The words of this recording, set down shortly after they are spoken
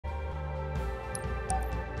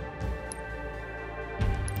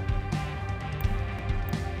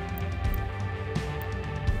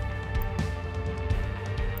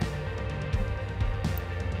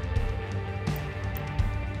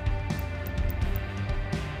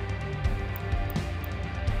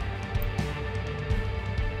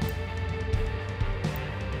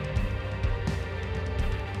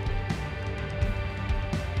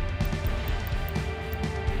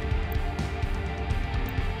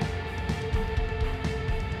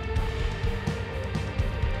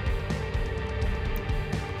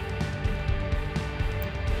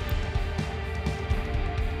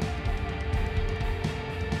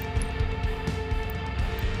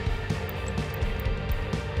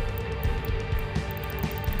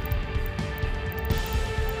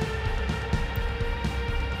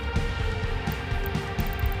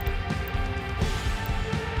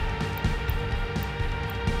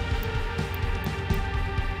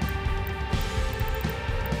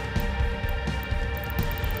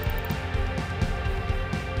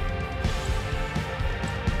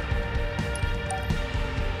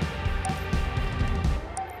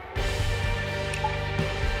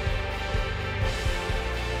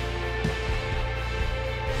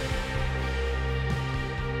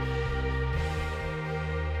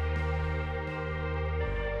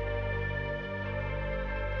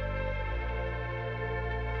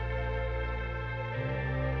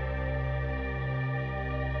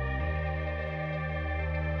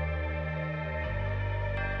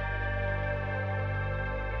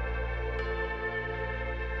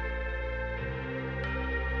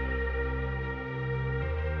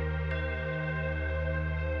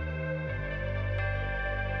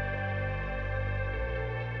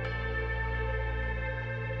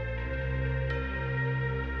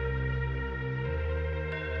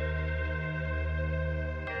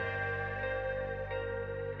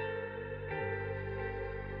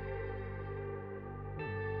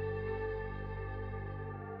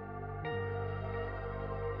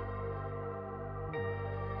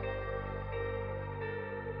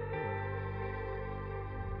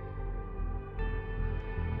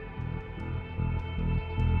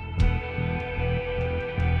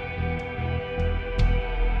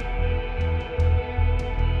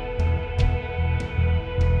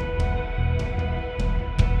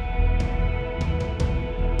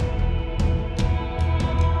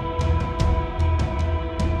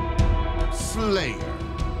Finally!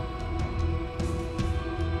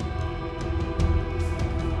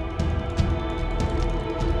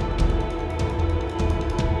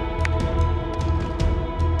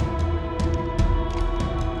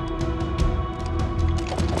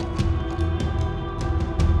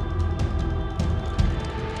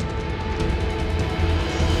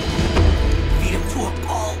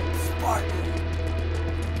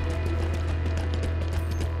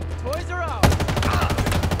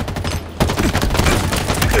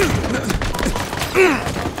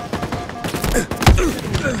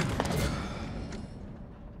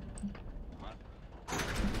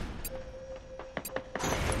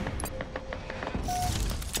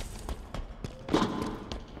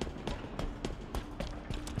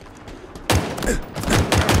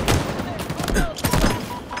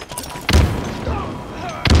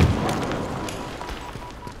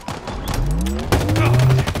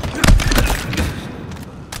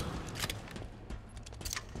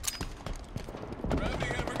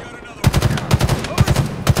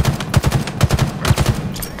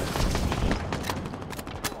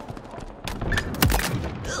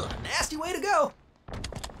 Way to go!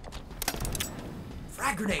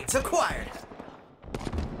 Frag grenades acquired!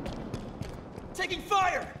 Taking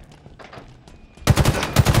fire!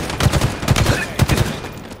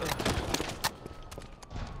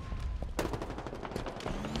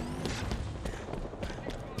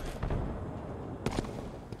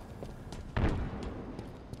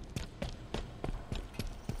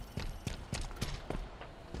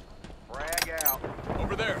 Frag out.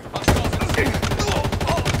 Over there.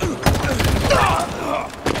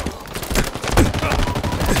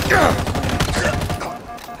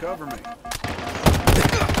 Cover me.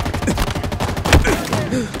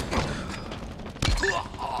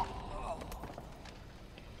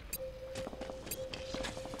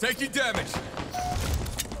 Taking damage.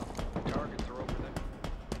 Targets are over there.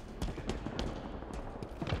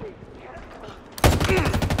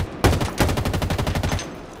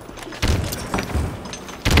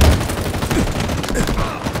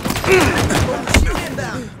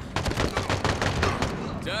 Inbound!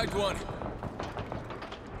 Tagged one.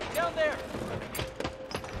 Down there!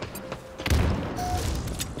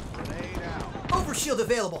 Grenade out. Overshield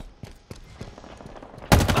available!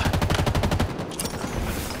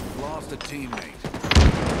 Lost a teammate.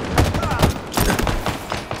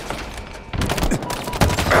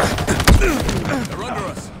 They're under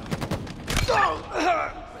us.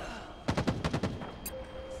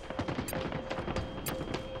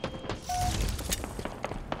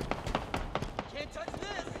 Can't touch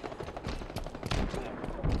this!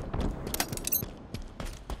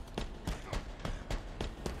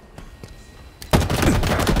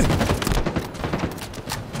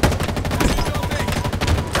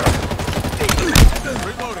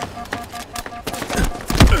 Reloading.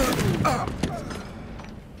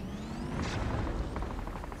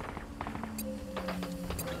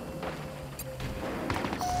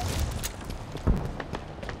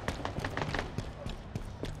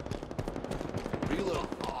 Reload.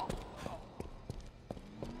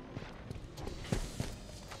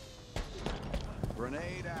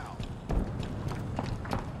 Grenade out.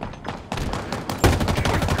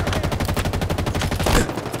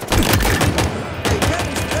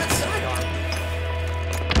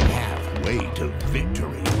 Halfway to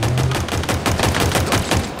victory.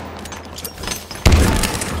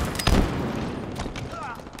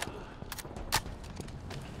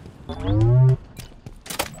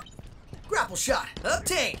 Grapple shot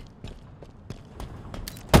obtained!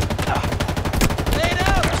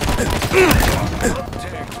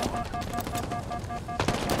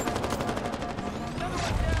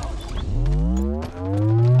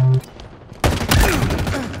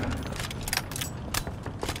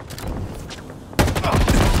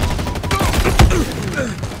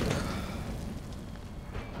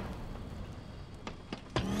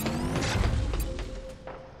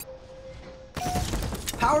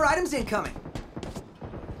 Power items incoming!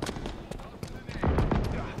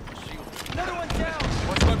 Another one down!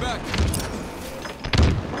 Watch my back.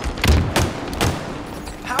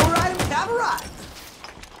 Power items have arrived!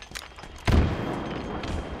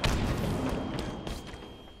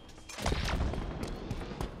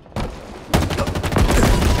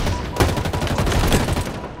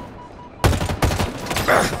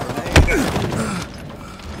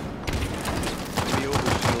 The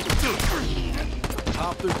overshield.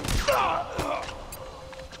 Hop through.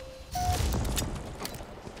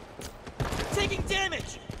 Taking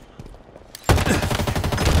damage!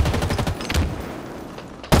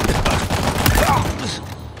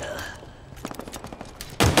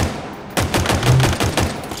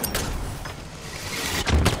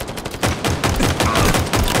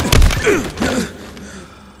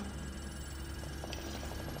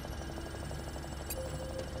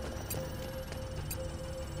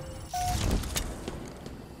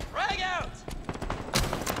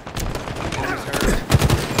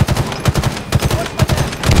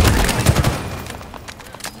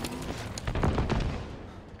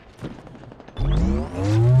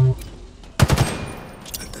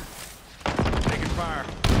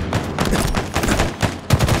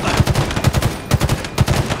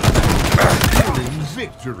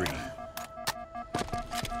 victory.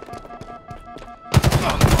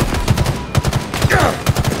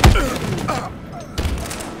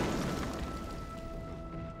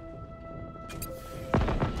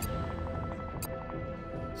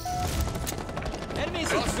 Enemies!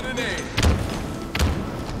 Tossing an aid.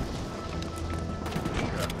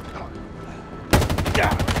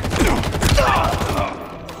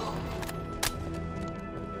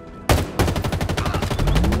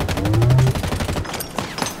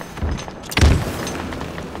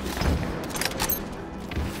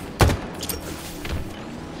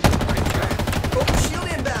 Oh, shield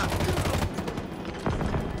inbound!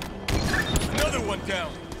 Another one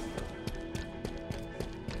down.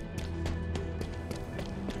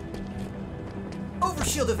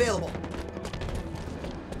 Overshield available.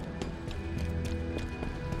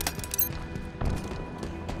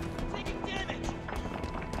 Taking damage.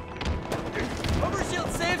 Overshield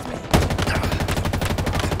saves me.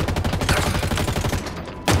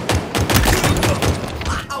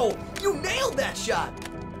 Wow! You nailed that shot.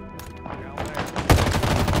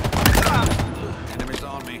 Enemies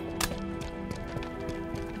on me.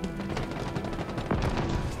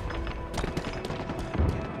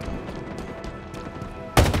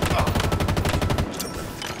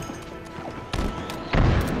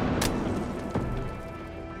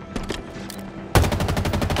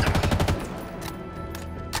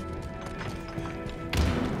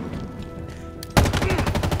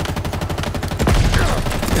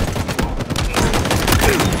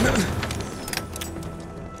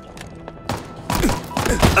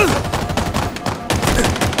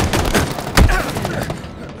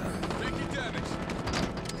 Taking damage.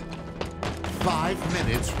 5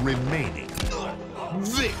 minutes remaining.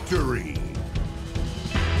 Victory!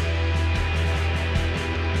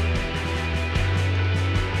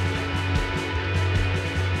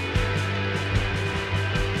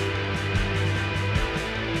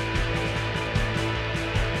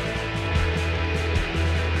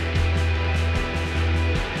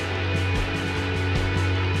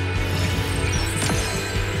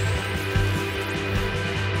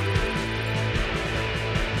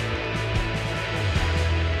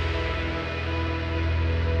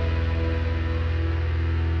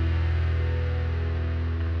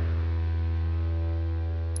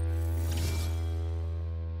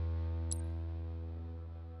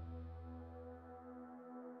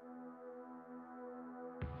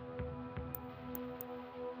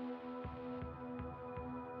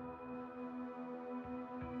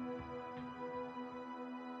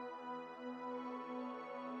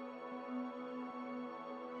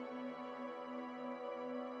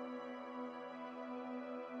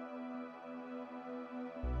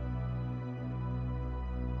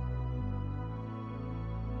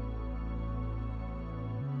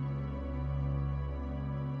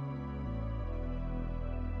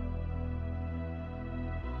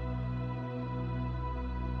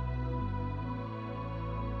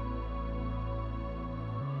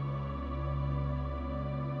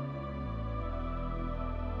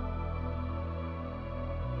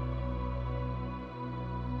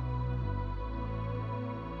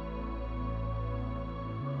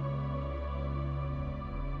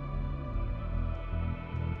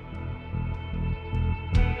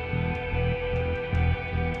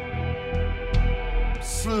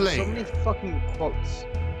 So many Slayer. fucking quotes.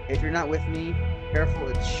 If you're not with me, careful,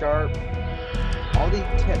 it's sharp. All these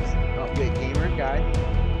tips. Oh, wait, gamer guide.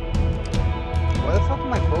 Why the fuck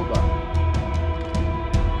am I boba?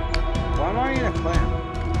 Why am I in a clan?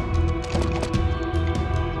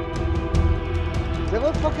 Is that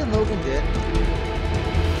what fucking Logan did?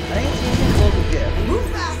 I think it's what Logan did. Move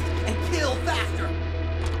fast and kill faster.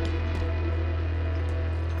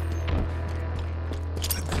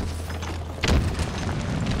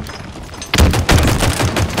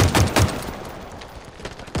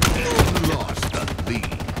 Lost the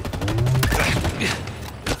lead.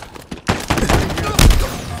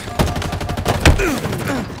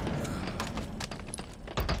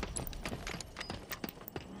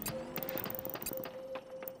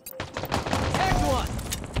 Tagged one.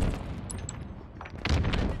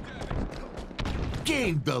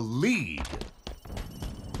 Gained the lead.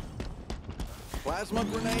 Plasma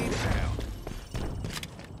grenade out.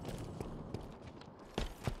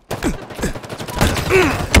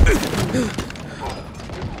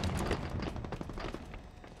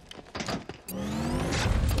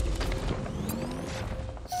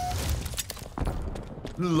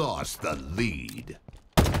 Lost the lead.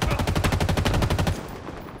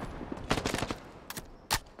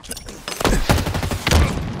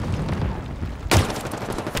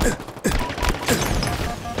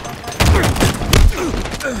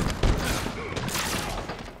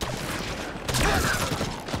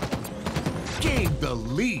 the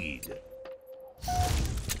lead.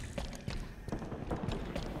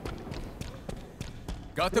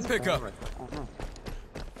 Got the pickup. Oh, no.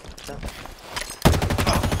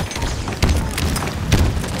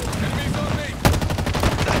 Enemies on me.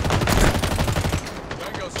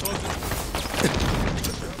 Tango's closing.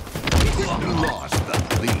 Lost the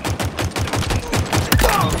lead.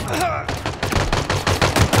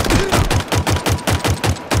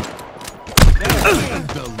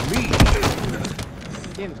 The lead.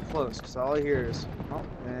 Getting close, because all I hear is, oh,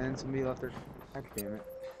 and somebody left their. God damn it.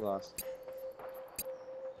 Lost.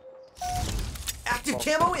 Active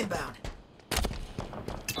camo inbound.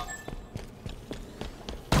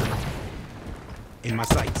 In my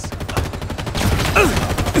sights.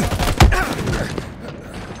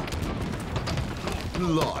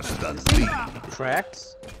 Lost the lead.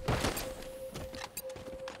 Tracks?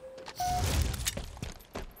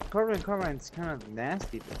 Carbine's kind of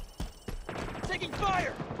nasty. Taking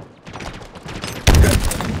fire.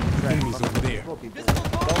 Enemies over there. Visible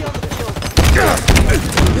bogey on the field.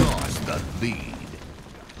 Lost the lead.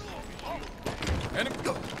 Enemy.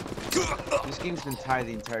 This game's been tied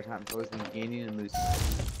the entire time. It's always been gaining and losing.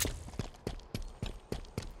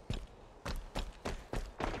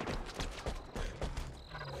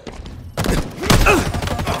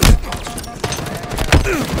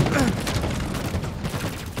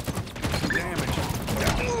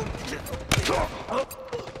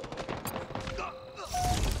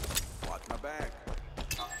 Watch my back.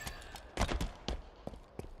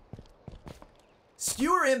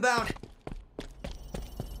 Skewer inbound.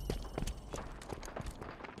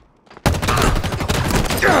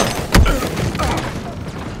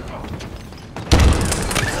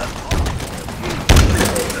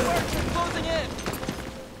 Closing in.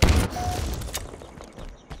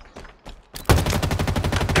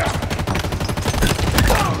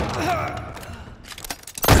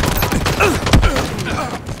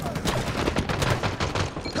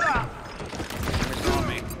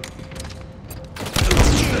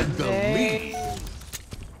 The lead.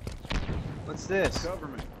 What's this? Cover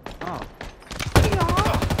me. Oh.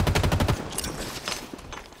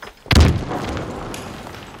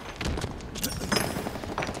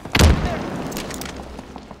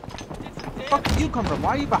 Where the fuck did you come from? Why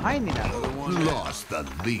are you behind me now? Lost the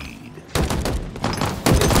lead.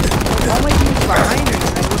 Why am I being behind me?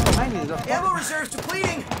 I was behind me. There's a Ammo reserves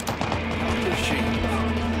depleting.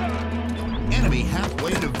 Enemy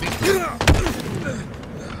halfway to victory.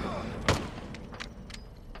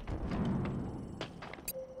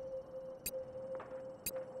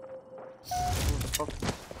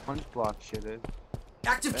 punch block shit is.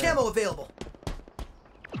 Active camo available.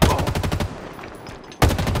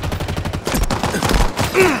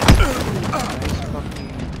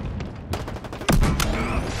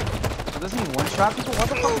 Doesn't he one-shot people? What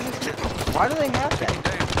the fuck is this? Why do they have that?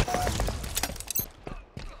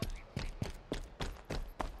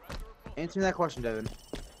 Answer me that question, Devin.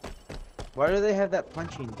 Why do they have that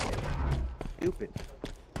punching hit? Stupid.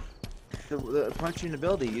 The punching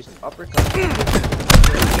ability used to uppercut.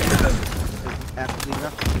 Absolutely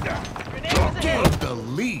nothing. Gained the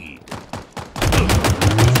lead.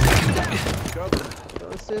 So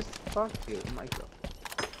assist. Fuck you, Michael.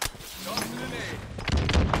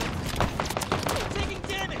 Taking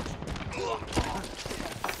damage.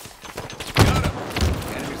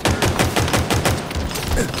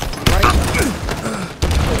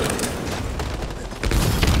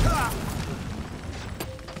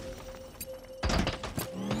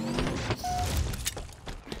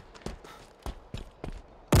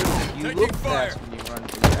 You Taking look fire. fast when you run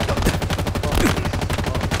through that.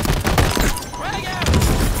 Frag out.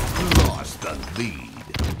 Lost the lead.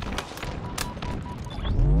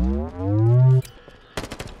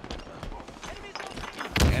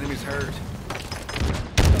 Enemies hurt.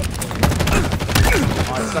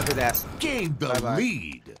 Oh, I suck his ass. Gained the Bye-bye.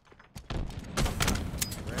 lead.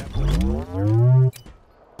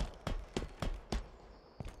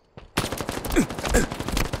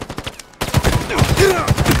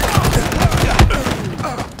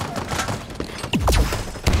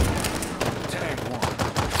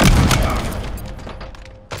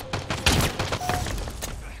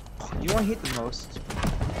 You want to hit the most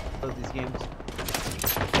of these games?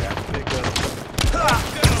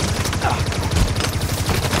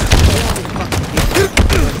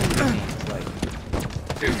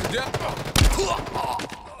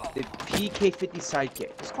 The PK-50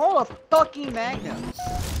 sidekick. It's called a fucking Magnum.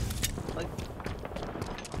 Like,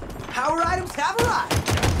 Power items have arrived.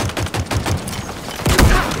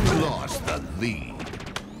 Lost the lead.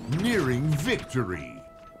 Nearing victory.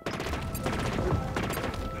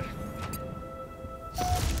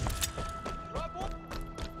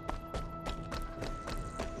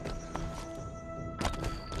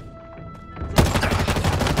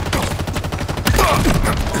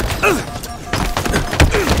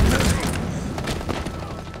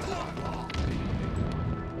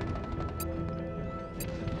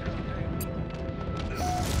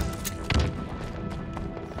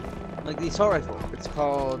 the assault rifle. It's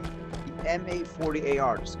called the M840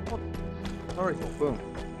 AR. Just call it assault rifle. Boom.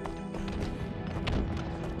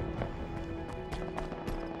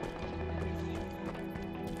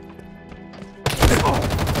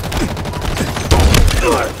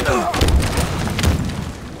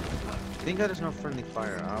 Thank God there's no friendly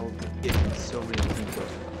fire. I will get so many people.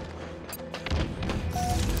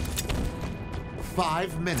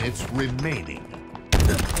 5 minutes remaining.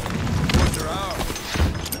 Boys are out.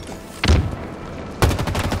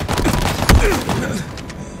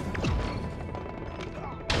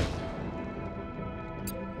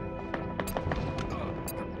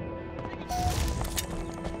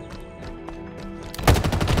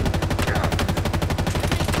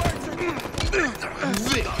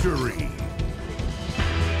 Victory!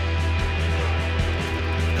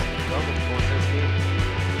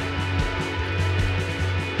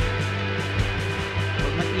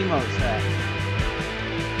 Where's my emotes at?